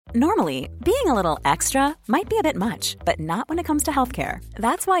Normally, being a little extra might be a bit much, but not when it comes to healthcare.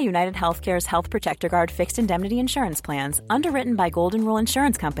 That's why United Healthcare's Health Protector Guard fixed indemnity insurance plans, underwritten by Golden Rule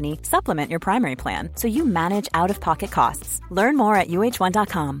Insurance Company, supplement your primary plan so you manage out-of-pocket costs. Learn more at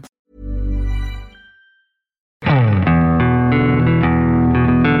uh1.com.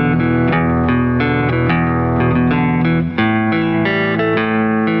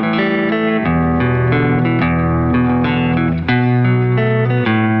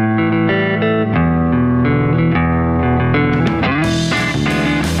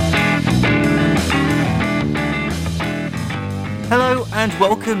 And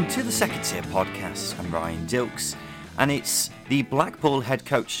welcome to the Second Tier Podcast. I'm Ryan Dilks, and it's the Blackpool head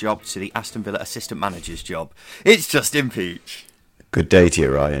coach job to the Aston Villa assistant manager's job. It's Justin Peach. Good day to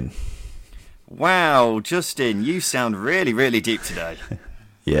you, Ryan. Wow, Justin, you sound really, really deep today.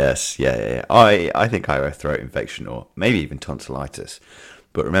 Yes, yeah. I think I have a throat infection or maybe even tonsillitis.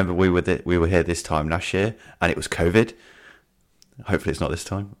 But remember, we were here this time last year, and it was COVID. Hopefully it's not this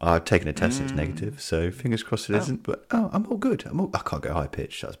time. I've taken a test and it's negative, so fingers crossed it isn't. But I'm all good. I can't go high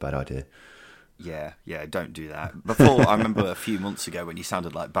pitch. That's a bad idea. Yeah, don't do that. Before, I remember a few months ago when you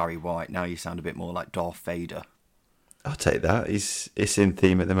sounded like Barry White. Now you sound a bit more like Darth Vader. I'll take that. It's in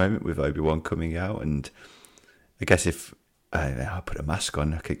theme at the moment with Obi-Wan coming out, and I guess if I put a mask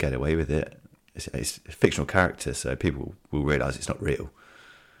on, I could get away with it. It's a fictional character, so people will realise it's not real.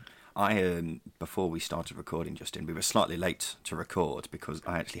 Before we started recording, Justin, we were slightly late to record because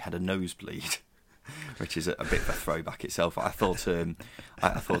I actually had a nosebleed, which is a bit of a throwback itself. I thought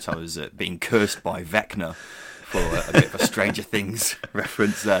I was being cursed by Vecna for a bit of a Stranger Things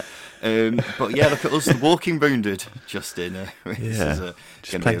reference there. But yeah, look at us, the Walking Wounded, Justin. This is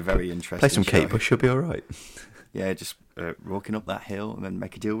going to be a very interesting Play some show. Kate Bush, you'll be all right. Yeah, just walking up that hill and then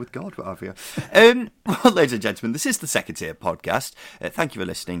make a deal with God, what have you. Well, ladies and gentlemen, this is the Second Tier Podcast. Thank you for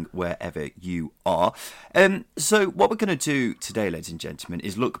listening wherever you are. So what we're going to do today, ladies and gentlemen,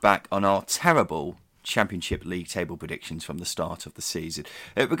 is look back on our terrible Championship League table predictions from the start of the season.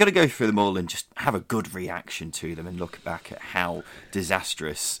 We're going to go through them all and just have a good reaction to them and look back at how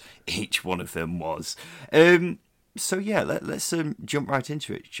disastrous each one of them was. So yeah, let's jump right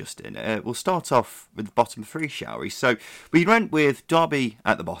into it, Justin. We'll start off with the bottom three, shall we? So we went with Derby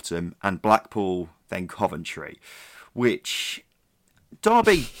at the bottom and Blackpool, then Coventry, which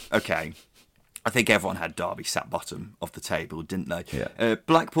Derby, okay, I think everyone had Derby sat bottom of the table, didn't they? Yeah.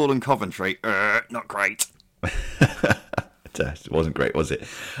 Blackpool and Coventry, not great. It wasn't great, was it?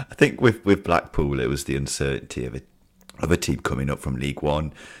 I think with Blackpool, it was the uncertainty of a team coming up from League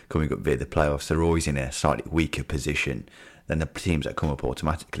One, coming up via the playoffs. They're always in a slightly weaker position than the teams that come up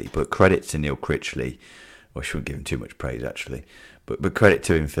automatically. But credit to Neil Critchley, I shouldn't give him too much praise actually, but credit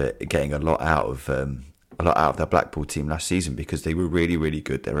to him for getting a lot out of their Blackpool team last season, because they were really, really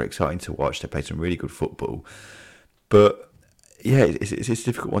good. They were exciting to watch. They played some really good football. But yeah, it's a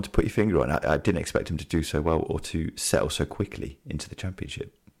difficult one to put your finger on. I didn't expect him to do so well or to settle so quickly into the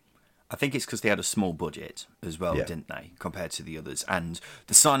Championship. I think it's because they had a small budget as well, Yeah. didn't they, compared to the others? And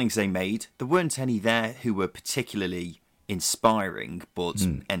the signings they made, there weren't any there who were particularly inspiring, but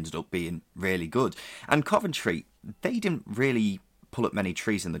ended up being really good. And Coventry, they didn't really pull up many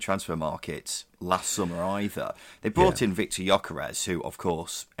trees in the transfer market last summer either. They brought in Victor Gyökeres, who, of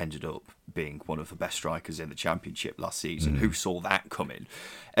course, ended up being one of the best strikers in the Championship last season. Who saw that coming?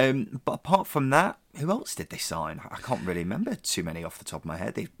 But apart from that, who else did they sign? I can't really remember too many off the top of my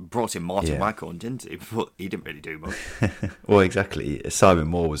head. They brought in Martin Waghorn, didn't they? But he didn't really do much. Well, exactly. Simon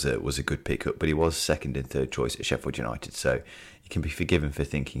Moore was a good pickup, but he was second and third choice at Sheffield United, so he can be forgiven for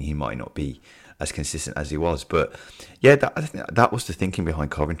thinking he might not be as consistent as he was. But yeah, I think that was the thinking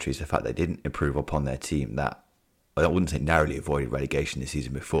behind Coventry, is the fact they didn't improve upon their team that, I wouldn't say narrowly avoided relegation the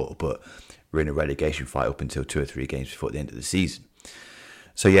season before, but were in a relegation fight up until 2 or 3 games before the end of the season.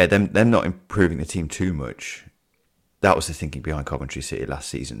 So yeah, them not improving the team too much, that was the thinking behind Coventry City last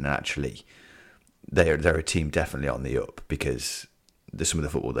season. And actually, they're a team definitely on the up, because some of the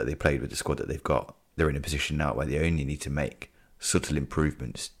football that they played with the squad that they've got, they're in a position now where they only need to make subtle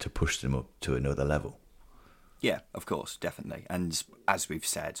improvements to push them up to another level. Yeah, of course, definitely. And as we've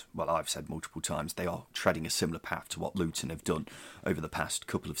said, well, I've said multiple times, they are treading a similar path to what Luton have done over the past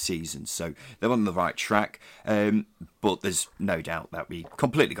couple of seasons. So they're on the right track. But there's no doubt that we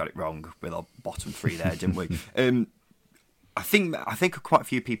completely got it wrong with our bottom three there, didn't we? I think quite a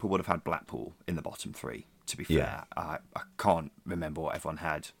few people would have had Blackpool in the bottom three, to be fair. Yeah. I can't remember what everyone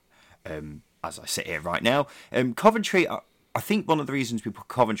had as I sit here right now. Coventry, I think one of the reasons we put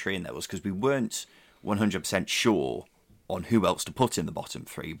Coventry in there was because we weren't 100% sure on who else to put in the bottom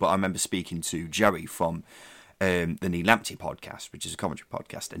three. But I remember speaking to Jerry from the Neil Lamptey podcast, which is a commentary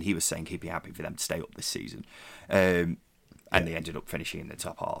podcast, and he was saying he'd be happy for them to stay up this season. And they ended up finishing in the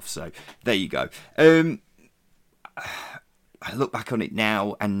top half. So there you go. I look back on it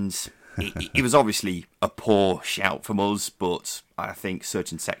now, and it was obviously a poor shout from us, but I think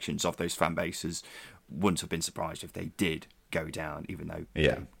certain sections of those fan bases wouldn't have been surprised if they did go down, even though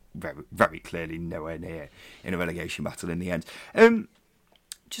they very, very clearly nowhere near in a relegation battle in the end.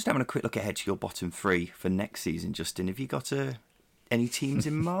 Just having a quick look ahead to your bottom three for next season, Justin. Have you got any teams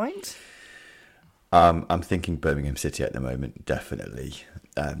in mind? I'm thinking Birmingham City at the moment. Definitely,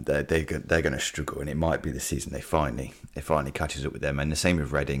 they're going to struggle, and it might be the season it finally catches up with them. And the same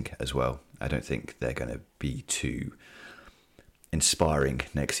with Reading as well. I don't think they're going to be too inspiring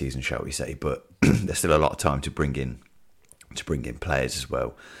next season, shall we say? But there's still a lot of time to bring in players as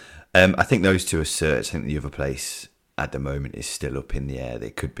well. I think those two are certain. I think the other place at the moment is still up in the air. They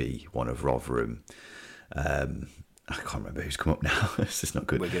could be one of Rotherham. I can't remember who's come up now. It's just not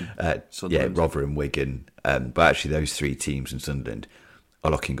good. Wigan, Rotherham, Wigan. But actually, those three teams in Sunderland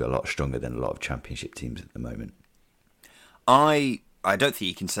are looking a lot stronger than a lot of Championship teams at the moment. I don't think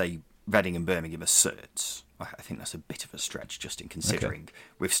you can say Reading and Birmingham are certs. I think that's a bit of a stretch, just in considering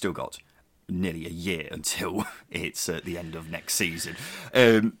we've still got nearly a year until it's at the end of next season.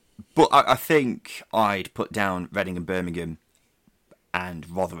 But I think I'd put down Reading and Birmingham and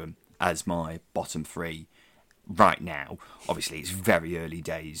Rotherham as my bottom three right now. Obviously, it's very early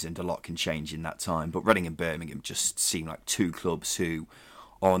days and a lot can change in that time, but Reading and Birmingham just seem like two clubs who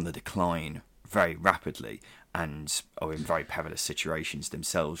are on the decline very rapidly and are in very perilous situations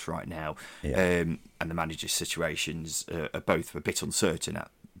themselves right now. And the managers' situations are both a bit uncertain at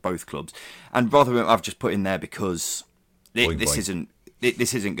both clubs. And Rotherham I've just put in there because this isn't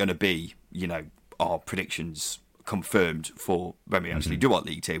going to be, our predictions confirmed for when we actually do our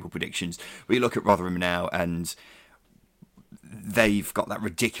league table predictions. We look at Rotherham now and they've got that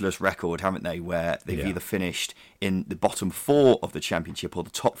ridiculous record, haven't they, where they've either finished in the bottom four of the Championship or the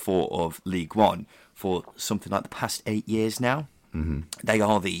top four of League One for something like the past 8 years now. Mm-hmm. They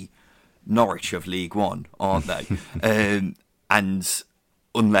are the Norwich of League One, aren't they? And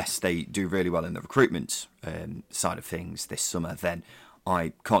unless they do really well in the recruitment side of things this summer, then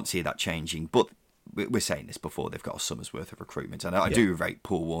I can't see that changing. But we're saying this before, they've got a summer's worth of recruitment, and I do rate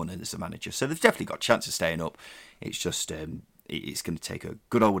Paul Warner as a manager, so they've definitely got a chance of staying up. It's just it's going to take a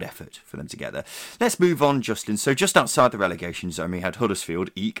good old effort for them to get there. Let's move on, Justin. So just outside the relegation zone, we had Huddersfield,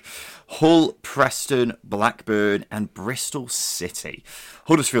 Hull, Preston, Blackburn and Bristol City.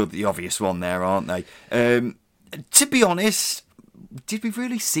 Huddersfield, the obvious one there, aren't they? To be honest, did we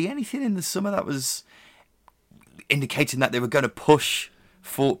really see anything in the summer that was indicating that they were going to push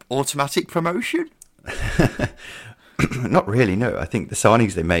for automatic promotion? Not really, no. I think the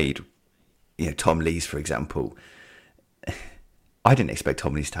signings they made, Tom Lees, for example, I didn't expect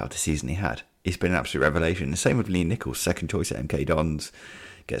Tom Lees to have the season he had. He's been an absolute revelation. The same with Lee Nichols, second choice at MK Dons,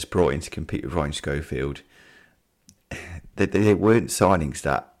 gets brought in to compete with Ryan Schofield. They weren't signings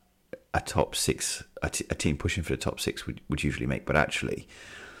that a top six, a team pushing for the top six would usually make. But actually,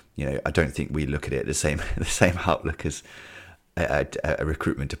 I don't think we look at it the same outlook as a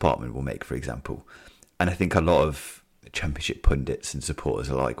recruitment department will make, for example. And I think a lot of Championship pundits and supporters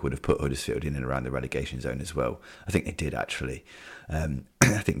alike would have put Huddersfield in and around the relegation zone as well. I think they did, actually. I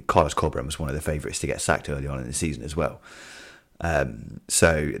think Carlos Corberán was one of the favourites to get sacked early on in the season as well.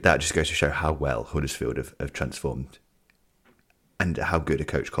 So that just goes to show how well Huddersfield have transformed and how good a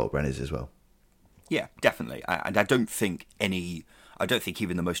coach Corberán is as well. Yeah, definitely. And I don't think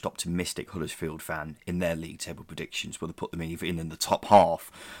even the most optimistic Huddersfield fan in their league table predictions would have put them even in the top half,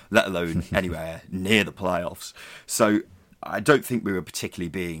 let alone anywhere near the playoffs. So I don't think we were particularly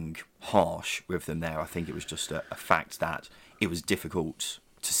being harsh with them there. I think it was just a fact that it was difficult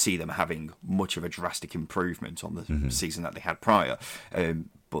to see them having much of a drastic improvement on the season that they had prior.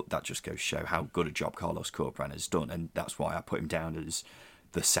 But that just goes to show how good a job Carlos Corberán has done, and that's why I put him down as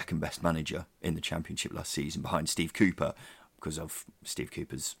the second best manager in the Championship last season behind Steve Cooper, because of Steve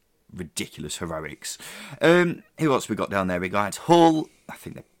Cooper's ridiculous heroics. Who else we got down there? We got Hull. I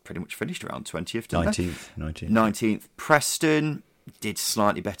think they pretty much finished around 20th, didn't they? 19th. Preston did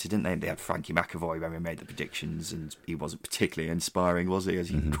slightly better, didn't they? They had Frankie McAvoy when we made the predictions, and he wasn't particularly inspiring, was he, as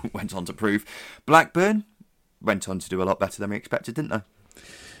he went on to prove. Blackburn went on to do a lot better than we expected, didn't they?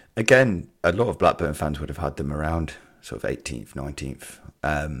 Again, a lot of Blackburn fans would have had them around sort of 18th,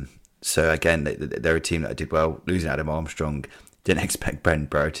 19th. So again, they're a team that did well. Losing Adam Armstrong, didn't expect Ben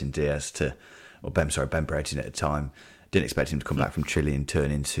Brereton at the time. Didn't expect him to come back from Chile and turn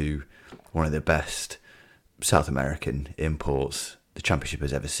into one of the best South American imports the Championship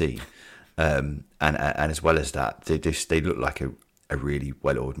has ever seen. And as well as that, they look like a really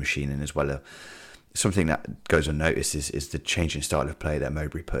well-oiled machine. And as well, something that goes unnoticed is the changing style of play that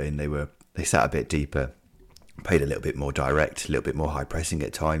Mowbray put in. They sat a bit deeper, played a little bit more direct, a little bit more high pressing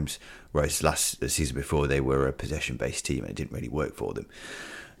at times, whereas the season before they were a possession-based team and it didn't really work for them.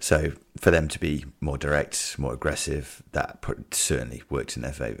 So for them to be more direct, more aggressive, that certainly worked in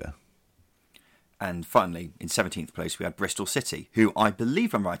their favour. And finally, in 17th place, we had Bristol City, who I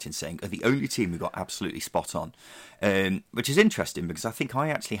believe I'm right in saying are the only team who got absolutely spot on, which is interesting because I think I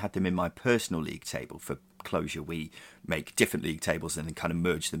actually had them in my personal league table. For closure, we make different league tables and then kind of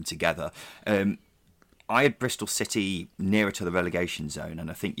merge them together. I had Bristol City nearer to the relegation zone,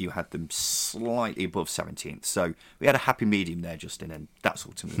 and I think you had them slightly above 17th. So we had a happy medium there, Justin, and that's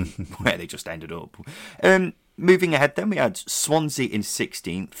ultimately where they just ended up. Moving ahead then, we had Swansea in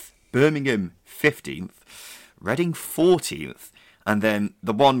 16th, Birmingham 15th, Reading 14th, and then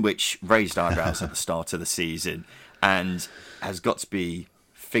the one which raised eyebrows at the start of the season and has got to be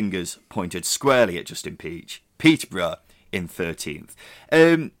fingers pointed squarely at Justin Peach, Peterborough in 13th.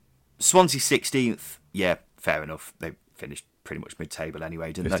 Swansea 16th, yeah, fair enough. They finished pretty much mid-table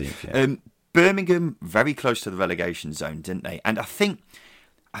anyway, didn't 15th, they? Yeah. Birmingham, very close to the relegation zone, didn't they? And I think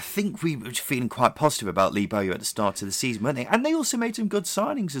we were feeling quite positive about Lee Bowyer at the start of the season, weren't they? And they also made some good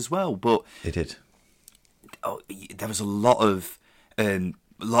signings as well. But They did. There was a lot of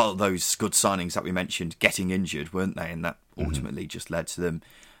those good signings that we mentioned getting injured, weren't they? And that ultimately just led to them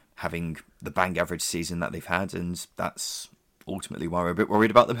having the bang average season that they've had, and that's ultimately why we're a bit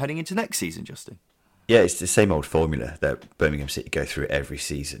worried about them heading into next season, Justin. Yeah, it's the same old formula that Birmingham City go through every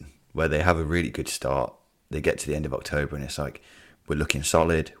season, where they have a really good start, they get to the end of October and it's like, we're looking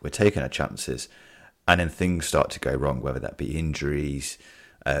solid, we're taking our chances, and then things start to go wrong, whether that be injuries,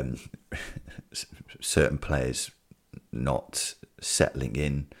 certain players not settling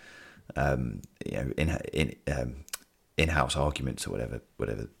in, in-house arguments or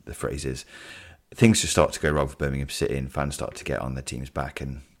whatever the phrase is. Things just start to go wrong for Birmingham City and fans start to get on their team's back,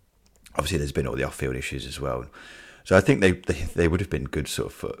 and obviously there's been all the off-field issues as well. So I think they would have been good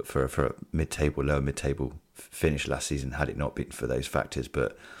sort of for a lower mid-table finish last season had it not been for those factors.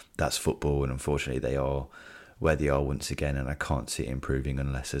 But that's football, and unfortunately they are where they are once again, and I can't see it improving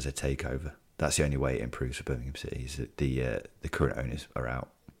unless there's a takeover. That's the only way it improves for Birmingham City, is that the current owners are out.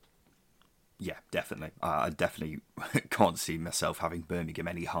 Yeah, definitely. I definitely can't see myself having Birmingham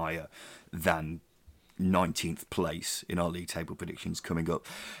any higher than 19th place in our league table predictions coming up.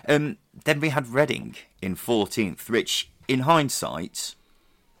 Then we had Reading in 14th, which in hindsight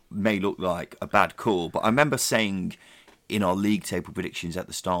may look like a bad call, but I remember saying in our league table predictions at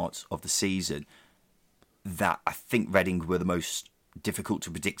the start of the season that I think Reading were the most difficult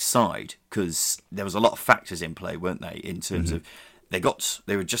to predict side, because there was a lot of factors in play, weren't they, in terms of they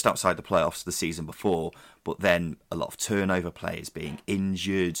were just outside the playoffs the season before, but then a lot of turnover, players being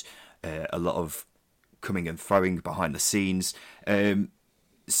injured, a lot of coming and throwing behind the scenes.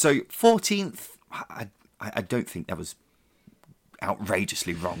 So 14th, I don't think that was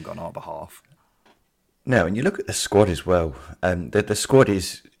outrageously wrong on our behalf. No, and you look at the squad as well. The squad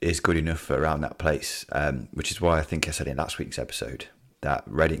is good enough for around that place, which is why I think I said in last week's episode that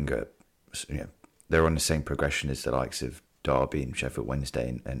Reading they're on the same progression as the likes of Derby and Sheffield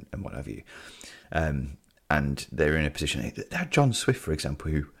Wednesday and what have you. And they're in a position. They had John Swift, for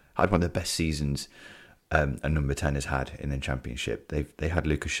example, who had one of the best seasons a number 10 has had in the Championship. They had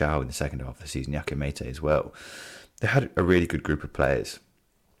Lucas Shaw in the second half of the season, Yaka Mete as well. They had a really good group of players,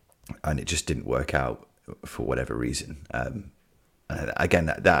 and it just didn't work out for whatever reason. And again,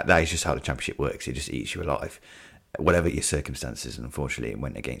 that is just how the Championship works. It just eats you alive, whatever your circumstances. And unfortunately, it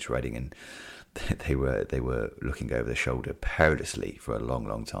went against Reading, and they were looking over their shoulder perilously for a long,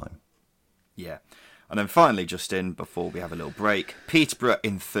 long time. Yeah. And then finally, Justin, before we have a little break, Peterborough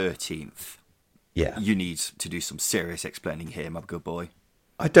in 13th. Yeah. You need to do some serious explaining here, my good boy.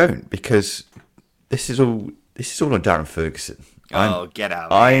 I don't, because this is all on Darren Ferguson. Get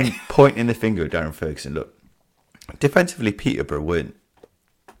out. I'm pointing the finger at Darren Ferguson. Look, defensively, Peterborough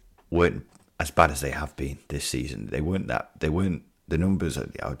weren't as bad as they have been this season. They weren't the numbers.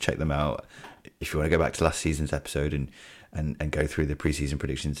 I'll check them out. If you want to go back to last season's episode and go through the pre-season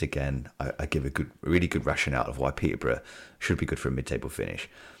predictions again, I give a really good rationale of why Peterborough should be good for a mid-table finish.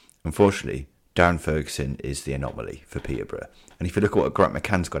 Unfortunately, Darren Ferguson is the anomaly for Peterborough. And if you look at what Grant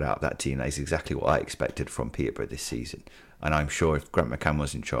McCann's got out of that team, that is exactly what I expected from Peterborough this season. And I'm sure if Grant McCann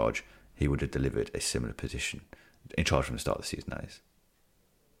was in charge, he would have delivered a similar position. In charge from the start of the season, that is.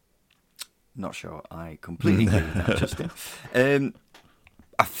 Not sure I completely agree with that, Justin.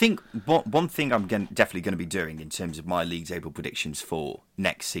 I think one thing I'm definitely going to be doing in terms of my league table predictions for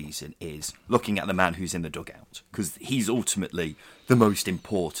next season is looking at the man who's in the dugout, because he's ultimately the most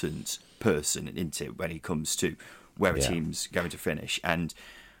important person into it when it comes to where a team's going to finish. And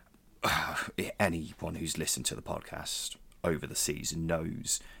anyone who's listened to the podcast over the season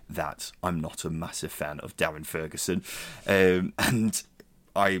knows that I'm not a massive fan of Darren Ferguson, and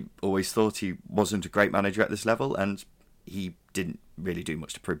I always thought he wasn't a great manager at this level, and he didn't really do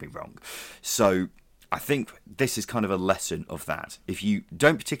much to prove me wrong. So I think this is kind of a lesson of that. If you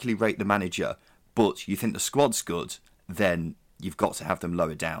don't particularly rate the manager, but you think the squad's good, then you've got to have them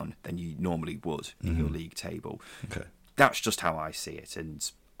lower down than you normally would in your league table. Okay. That's just how I see it,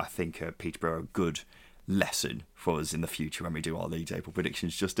 and I think Peterborough are a good lesson for us in the future when we do our league table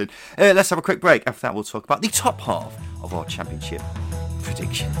predictions, Justin. Let's have a quick break. After that, we'll talk about the top half of our championship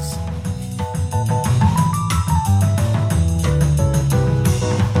predictions.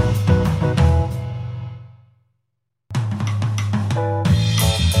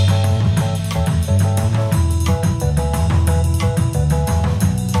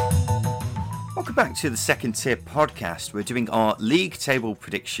 Welcome back to the Second Tier podcast. We're doing our league table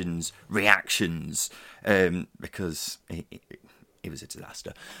predictions reactions because it was a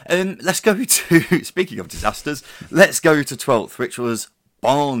disaster. Let's go to, speaking of disasters, let's go to 12th, which was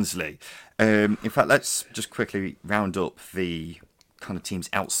Barnsley. In fact, let's just quickly round up the kind of teams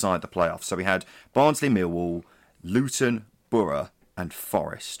outside the playoffs. So we had Barnsley, Millwall, Luton, Borough, and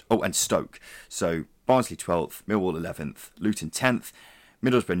Forest. Oh, and Stoke. So Barnsley 12th, Millwall 11th, Luton 10th,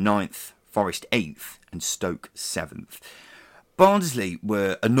 Middlesbrough 9th, Forest 8th, and Stoke 7th. Barnsley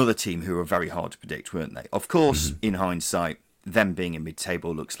were another team who were very hard to predict, weren't they? Of course, in hindsight, them being in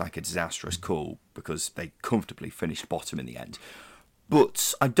mid-table looks like a disastrous call because they comfortably finished bottom in the end.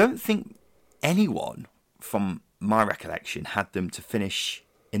 But I don't think anyone, from my recollection, had them to finish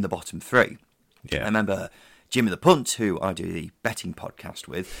in the bottom three. Yeah. I remember Jimmy the Punt, who I do the betting podcast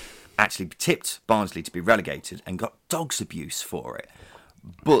with, actually tipped Barnsley to be relegated and got dog's abuse for it.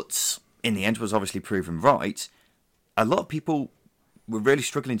 But in the end was obviously proven right. A lot of people were really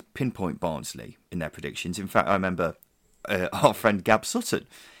struggling to pinpoint Barnsley in their predictions. In fact, I remember our friend Gab Sutton,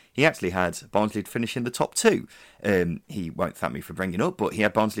 he actually had Barnsley to finish in the top two. He won't thank me for bringing it up, but he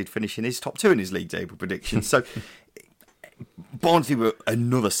had Barnsley to finish in his top two in his league table predictions. So Barnsley were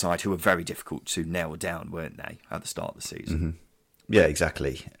another side who were very difficult to nail down, weren't they, at the start of the season? Mm-hmm. Yeah,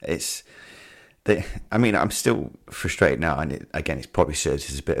 exactly. I'm still frustrated now, and it probably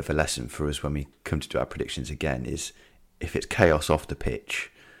serves as a bit of a lesson for us when we come to do our predictions again, is if it's chaos off the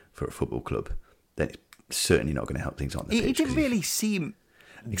pitch for a football club, then it's certainly not going to help things on the pitch. It didn't really seem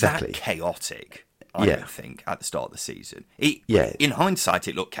that chaotic, I don't think, at the start of the season. In hindsight,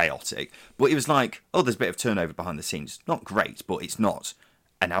 it looked chaotic, but it was like, there's a bit of turnover behind the scenes. Not great, but it's not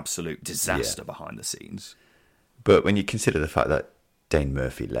an absolute disaster behind the scenes. But when you consider the fact that Dane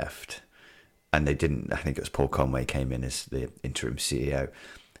Murphy left, and they didn't, I think it was Paul Conway came in as the interim CEO.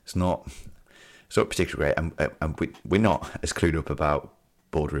 It's not particularly great, and we're not as clued up about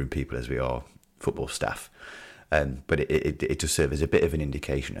boardroom people as we are football staff. But it does serve as a bit of an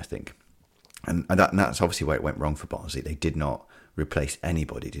indication, I think. And that's obviously where it went wrong for Barnsley. They did not replace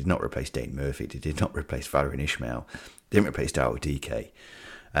anybody. They did not replace Dane Murphy. They did not replace Valérien Ismaël. They didn't replace Daryl DK.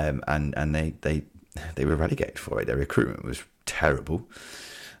 And they were relegated for it. Their recruitment was terrible.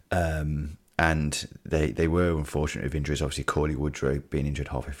 And they were unfortunate with injuries. Obviously, Corley Woodrow being injured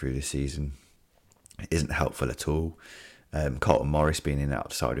halfway through the season isn't helpful at all. Carlton Morris being in and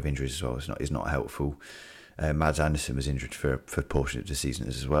outside of injuries as well is not helpful. Mads Anderson was injured for a portion of the season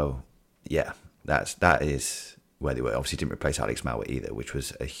as well. Yeah, that is where they were. Obviously, didn't replace Alex Mowat either, which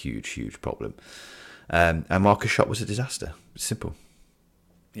was a huge problem. And Marcus Schott was a disaster. Simple.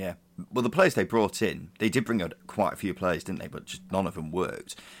 Yeah. Well, the players they brought in, they did bring out quite a few players, didn't they? But just none of them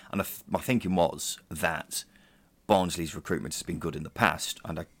worked. And my thinking was that Barnsley's recruitment has been good in the past,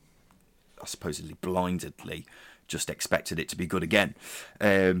 and I supposedly blindedly just expected it to be good again.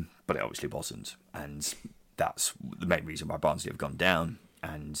 But it obviously wasn't. And that's the main reason why Barnsley have gone down.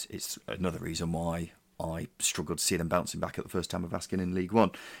 And it's another reason why I struggled to see them bouncing back at the first time of asking in League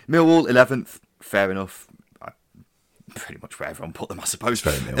One. Millwall, 11th, fair enough. Pretty much where everyone put them, I suppose.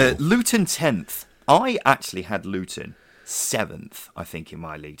 Luton 10th. I actually had Luton 7th, I think, in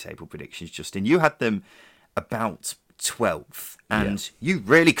my league table predictions, Justin. You had them about 12th, and you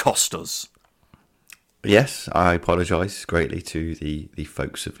really cost us. Yes, I apologise greatly to the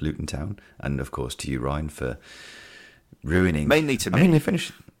folks of Luton Town, and of course to you, Ryan, for ruining. Mainly to me. I mean, they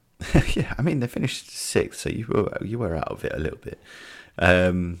finished. They finished 6th, so you were out of it a little bit.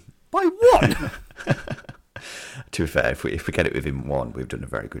 By one. To be fair, if we get it within 1, we've done a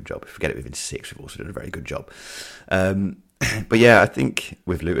very good job. If we get it within 6, we've also done a very good job. But yeah, I think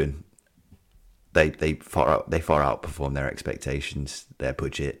with Luton, they far outperformed their expectations, their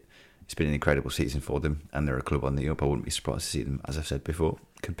budget. It's been an incredible season for them, and they're a club on the up. I wouldn't be surprised to see them, as I've said before,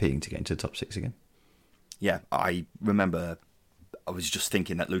 competing to get into the top 6 again. Yeah, I remember I was just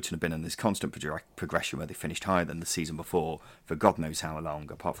thinking that Luton have been in this constant progression where they finished higher than the season before for God knows how long,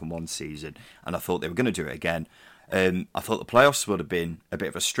 apart from one season, and I thought they were going to do it again. I thought the playoffs would have been a bit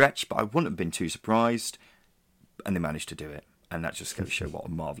of a stretch, but I wouldn't have been too surprised, and they managed to do it. And that just goes to show what a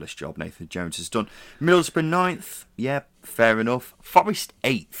marvellous job Nathan Jones has done. Middlesbrough 9th, yeah, fair enough. Forest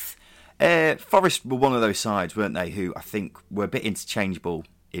 8th. Forest were one of those sides, weren't they, who I think were a bit interchangeable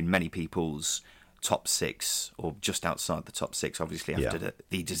in many people's top 6, or just outside the top 6. Obviously, after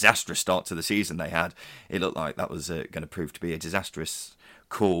the disastrous start to the season they had, it looked like that was going to prove to be a disastrous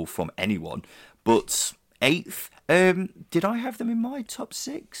call from anyone. But 8th, did I have them in my top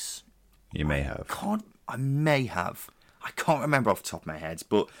 6? You may have. I may have. I can't remember off the top of my head.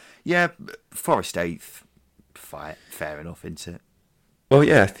 But yeah, Forest 8th, fair enough, isn't it? Well,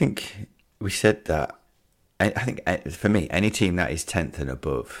 yeah, I think we said that. I think for me, any team that is 10th and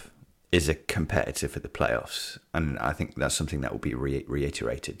above is a competitor for the playoffs, and I think that's something that will be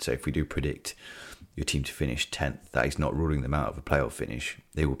reiterated. So if we do predict your team to finish 10th, that is not ruling them out of a playoff finish.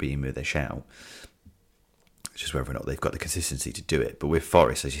 They will be in with a shout. It's just whether or not they've got the consistency to do it. But with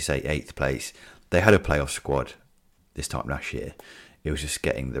Forest, as you say, 8th place, they had a playoff squad this time last year. It was just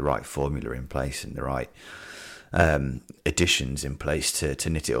getting the right formula in place and the right additions in place to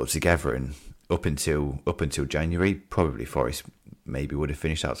knit it all together. And up until January, probably Forest maybe would have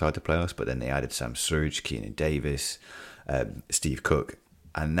finished outside the playoffs, but then they added Sam Surridge, Keenan Davis, Steve Cook,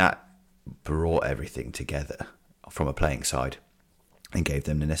 and that brought everything together from a playing side and gave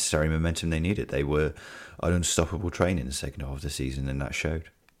them the necessary momentum they needed. They were an unstoppable train in the second half of the season, and that showed.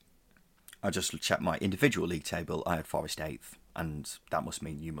 I just checked my individual league table. I had Forest 8th, and that must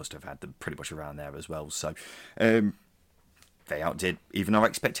mean you must have had them pretty much around there as well. So they outdid even our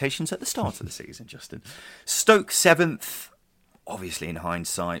expectations at the start of the season, Justin. Stoke 7th, obviously in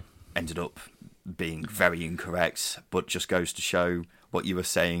hindsight, ended up being very incorrect, but just goes to show what you were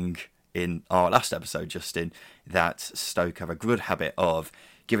saying in our last episode, Justin, that Stoke have a good habit of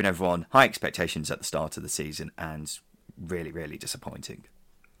giving everyone high expectations at the start of the season and really, really disappointing.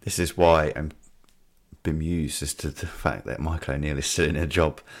 This is why I'm bemused as to the fact that Michael O'Neill is still in a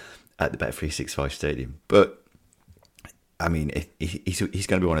job at the Bet365 Stadium. But, I mean, he's going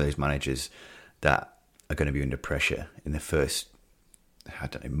to be one of those managers that are going to be under pressure in the first, I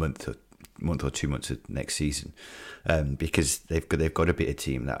don't know, month or 2 months of next season, because they've got a bit of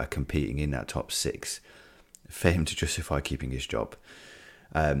team that are competing in that top 6 for him to justify keeping his job.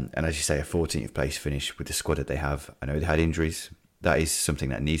 And as you say, a 14th place finish with the squad that they have. I know they had injuries. That is something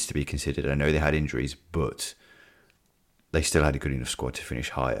that needs to be considered. I know they had injuries, but they still had a good enough squad to finish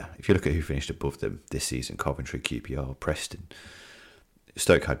higher. If you look at who finished above them this season, Coventry, QPR, Preston,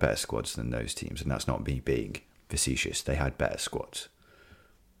 Stoke had better squads than those teams, and that's not me being facetious. They had better squads.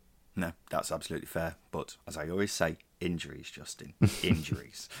 No, that's absolutely fair. But as I always say, injuries, Justin.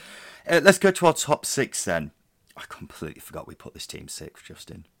 Injuries. Let's go to our top 6 then. I completely forgot we put this team 6th,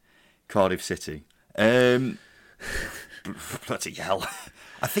 Justin. Cardiff City. Bloody hell.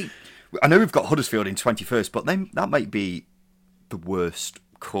 I know we've got Huddersfield in 21st, but that might be the worst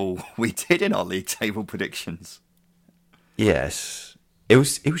call we did in our league table predictions. Yes. It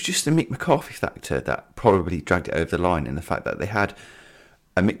was just the Mick McCarthy factor that probably dragged it over the line, in the fact that they had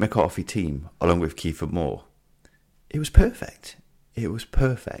a Mick McCarthy team along with Kiefer Moore. It was perfect. It was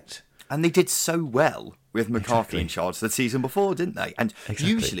perfect. And they did so well with McCarthy in charge the season before, didn't they? And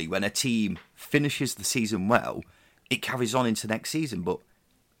usually when a team finishes the season well, it carries on into next season, but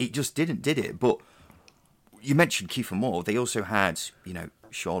it just didn't, did it? But you mentioned Kiefer Moore. They also had,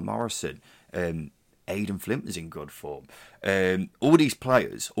 Sean Morrison. Aidan Flint was in good form. All these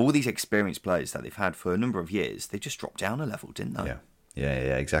players, all these experienced players that they've had for a number of years, they just dropped down a level, didn't they?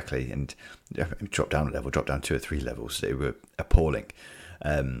 Yeah, exactly. And dropped down 2 or 3 levels. They were appalling.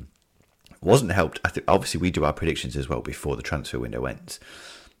 Wasn't helped. I think obviously we do our predictions as well before the transfer window ends.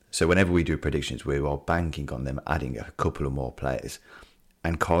 So whenever we do predictions, we are banking on them adding a couple of more players.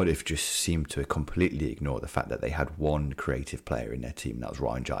 And Cardiff just seemed to completely ignore the fact that they had one creative player in their team, and that was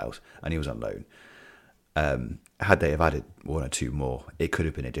Ryan Giles, and he was on loan. Had they have added 1 or 2 more, it could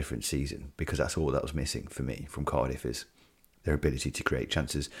have been a different season, because that's all that was missing for me from Cardiff, is their ability to create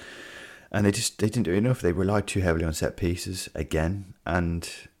chances. And they didn't do enough. They relied too heavily on set pieces again, and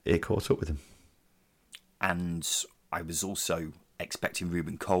it caught up with them. And I was also expecting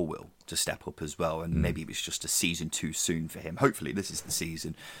Ruben Colwill to step up as well, and maybe it was just a season too soon for him. Hopefully this is the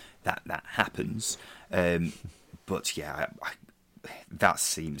season that happens. But yeah, that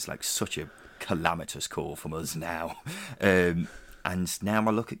seems like such a calamitous call from us now. And now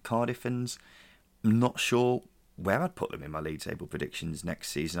I look at Cardiff and I'm not sure where I'd put them in my league table predictions next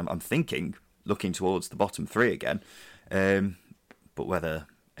season. I'm thinking looking towards the bottom three again. But whether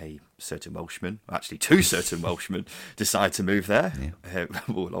a certain Welshman, actually two certain Welshmen, decide to move there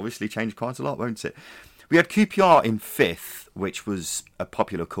will obviously change quite a lot, won't it? We had QPR in 5th, which was a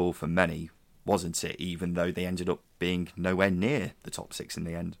popular call for many, wasn't it? Even though they ended up being nowhere near the top 6 in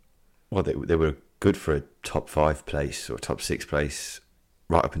the end. Well, they were good for a top 5 place or top 6 place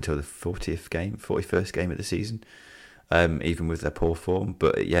right up until the 41st game of the season, even with their poor form.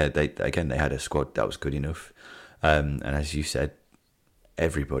 But yeah, they had a squad that was good enough. And as you said,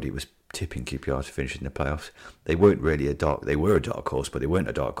 everybody was tipping QPR to finish in the playoffs. They were a dark horse, but they weren't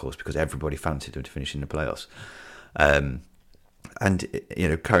a dark horse because everybody fancied them to finish in the playoffs. And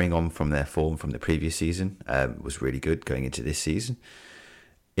carrying on from their form from the previous season was really good going into this season.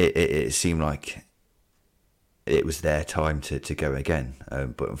 It seemed like it was their time to go again,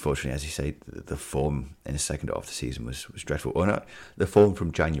 but unfortunately, as you say, the form in the second half of the season was dreadful. Or no, the form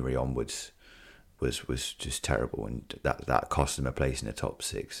from January onwards was just terrible, and that cost them a place in the top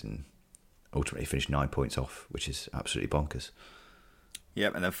 6, and ultimately finished 9 points off, which is absolutely bonkers.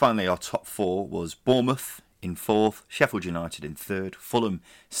 Yep, and then finally our top 4 was Bournemouth in 4th, Sheffield United in 3rd, Fulham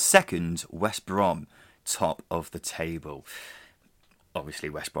 2nd, West Brom top of the table. Obviously,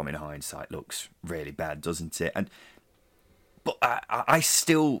 West Brom in hindsight looks really bad, doesn't it? But I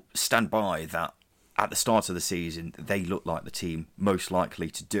still stand by that. At the start of the season, they looked like the team most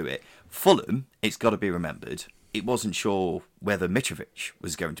likely to do it. Fulham, it's got to be remembered, it wasn't sure whether Mitrovic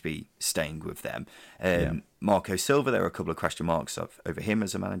was going to be staying with them. Marco Silva, there were a couple of question marks over him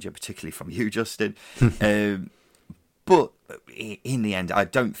as a manager, particularly from you, Justin. But in the end, I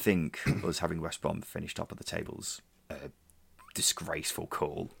don't think us having West Brom finish top of the table's a disgraceful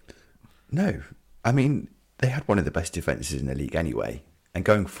call. No, I mean, they had one of the best defences in the league anyway. And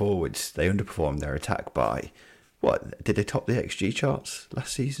going forwards, they underperformed their attack by, what, did they top the XG charts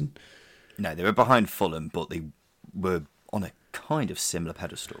last season? No, they were behind Fulham, but they were on a kind of similar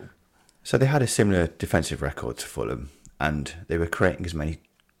pedestal. So they had a similar defensive record to Fulham, and they were creating as many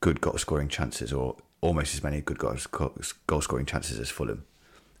good goal-scoring chances, or almost as many good goal-scoring chances as Fulham.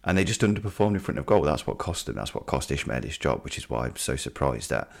 And they just underperformed in front of goal. That's what cost them. That's what cost Ismail his job, which is why I'm so surprised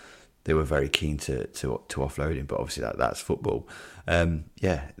that they were very keen to offload him, but obviously that's football.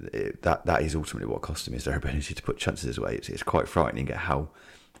 That is ultimately what cost them, is their ability to put chances away. It's quite frightening at how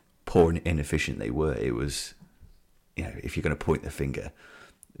poor and inefficient they were. It was, if you're going to point the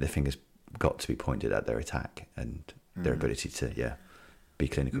finger's got to be pointed at their attack and their ability to be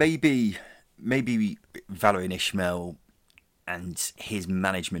clinical. Maybe Valérien Ismaël and his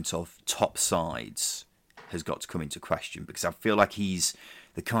management of top sides has got to come into question, because I feel like he's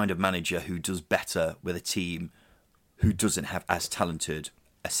the kind of manager who does better with a team who doesn't have as talented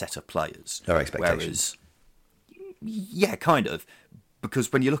a set of players. No expectations. Whereas, kind of.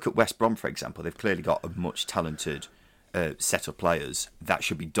 Because when you look at West Brom, for example, they've clearly got a much talented set of players that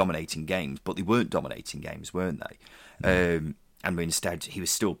should be dominating games, but they weren't dominating games, weren't they? And instead, he was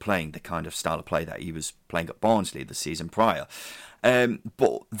still playing the kind of style of play that he was playing at Barnsley the season prior.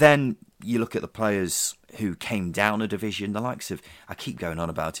 But then you look at the players who came down a division, the likes of, I keep going on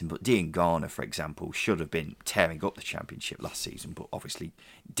about him, but Dean Garner, for example, should have been tearing up the Championship last season, but obviously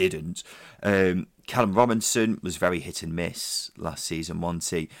didn't. Callum Robinson was very hit and miss last season,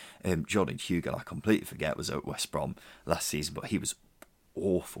 wasn't he? Jordan Hugill, I completely forget, was at West Brom last season, but he was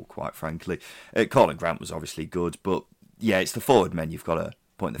awful, quite frankly. Colin Grant was obviously good, but yeah, it's the forward men you've got to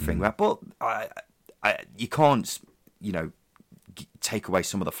point the finger at. But you can't, take away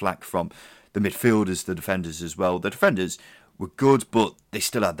some of the flack from the midfielders, the defenders as well. The defenders were good, but they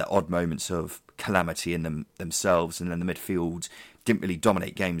still had the odd moments of calamity in themselves. And then the midfield didn't really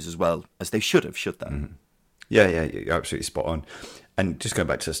dominate games as well as they should have, should they? Mm-hmm. Yeah, you're absolutely spot on. And just going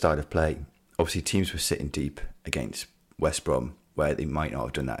back to the style of play, obviously teams were sitting deep against West Brom, where they might not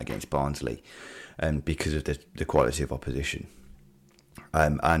have done that against Barnsley, because of the quality of opposition.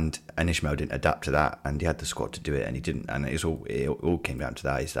 And Ismail didn't adapt to that, and he had the squad to do it, and he didn't. And it all came down to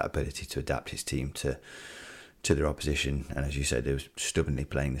that, is that ability to adapt his team to their opposition. And as you said, they were stubbornly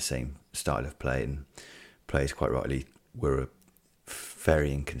playing the same style of play, and players quite rightly were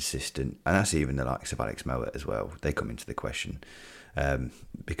very inconsistent. And that's even the likes of Alex Mowat as well. They come into the question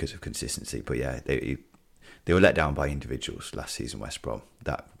because of consistency. But yeah, they were let down by individuals last season, West Brom.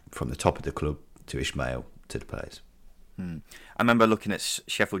 That from the top of the club to Ismail to the players. I remember looking at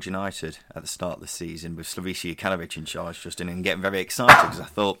Sheffield United at the start of the season with Slavisa Jokanovic in charge, Justin, and getting very excited because I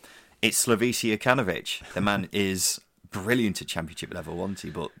thought, it's Slavisa Jokanovic. The man is brilliant at Championship level, wasn't he?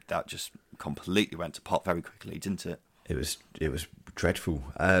 But that just completely went to pot very quickly, didn't it? It was dreadful.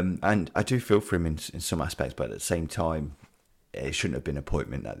 And I do feel for him in some aspects, but at the same time, it shouldn't have been an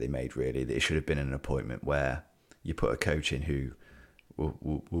appointment that they made, really. It should have been an appointment where you put a coach in who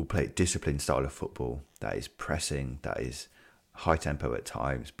will play a disciplined style of football that is pressing, that is high tempo at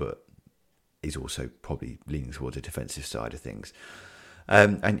times, but is also probably leaning towards a defensive side of things.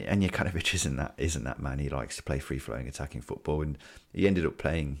 And Jokanovic isn't that man. He likes to play free flowing attacking football, and he ended up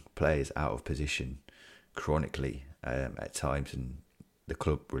playing players out of position chronically at times, and the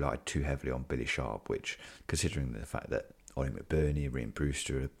club relied too heavily on Billy Sharp, which, considering the fact that Ollie McBurney and Ryan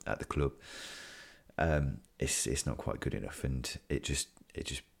Brewster are at the club, it's not quite good enough, and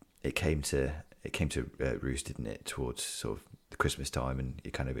it came to roost, didn't it, towards sort of the Christmas time, and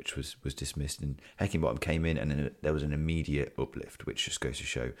Jokanovic was dismissed, and Heckingbottom came in, and then there was an immediate uplift, which just goes to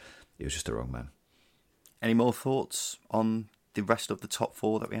show it was just the wrong man. Any more thoughts on the rest of the top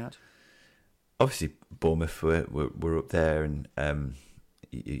four that we had? Obviously, Bournemouth were up there, and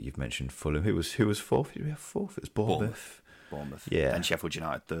you've mentioned Fulham. Who was fourth? Did we have fourth? It was Bournemouth. Yeah, and Sheffield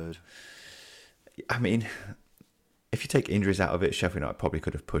United third. I mean, if you take injuries out of it, Sheffield United probably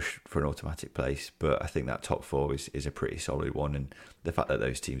could have pushed for an automatic place, but I think that top four is a pretty solid one, and the fact that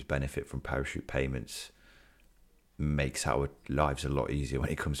those teams benefit from parachute payments makes our lives a lot easier when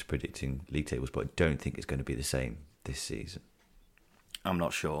it comes to predicting league tables, but I don't think it's going to be the same this season. I'm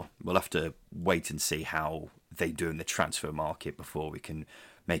not sure. We'll have to wait and see how they do in the transfer market before we can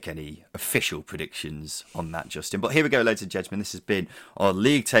make any official predictions on that, Justin. But here we go, ladies and gentlemen. This has been our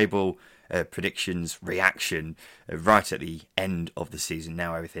league table predictions reaction right at the end of the season.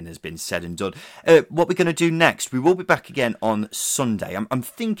 Now everything has been said and done. What we're going to do next, we will be back again on Sunday. I'm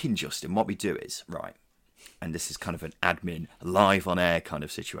thinking, Justin, what we do is, right, and this is kind of an admin live on air kind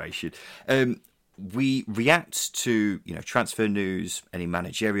of situation. We react to transfer news, any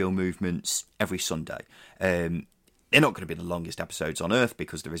managerial movements every Sunday. They're not going to be the longest episodes on earth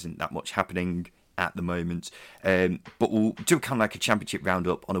because there isn't that much happening at the moment. But we'll do kind of like a championship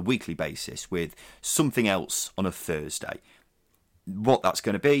roundup on a weekly basis with something else on a Thursday. What that's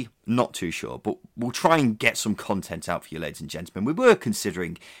going to be, not too sure. But we'll try and get some content out for you, ladies and gentlemen. We were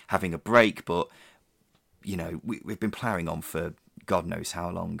considering having a break, but we've been ploughing on for God knows how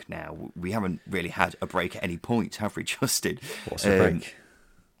long now. We haven't really had a break at any point, have we, Justin? What's a break?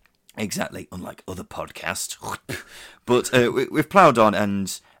 Exactly, unlike other podcasts. But we've ploughed on,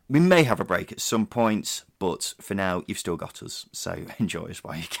 and we may have a break at some point, but for now, you've still got us, so enjoy us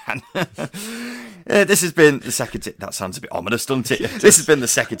while you can. This has been the second tier. That sounds a bit ominous, doesn't it? This has been the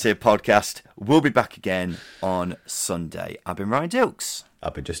Second Tier Podcast. We'll be back again on Sunday. I've been Ryan Dilks.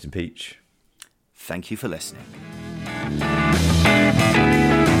 I've been Justin Peach. Thank you for listening.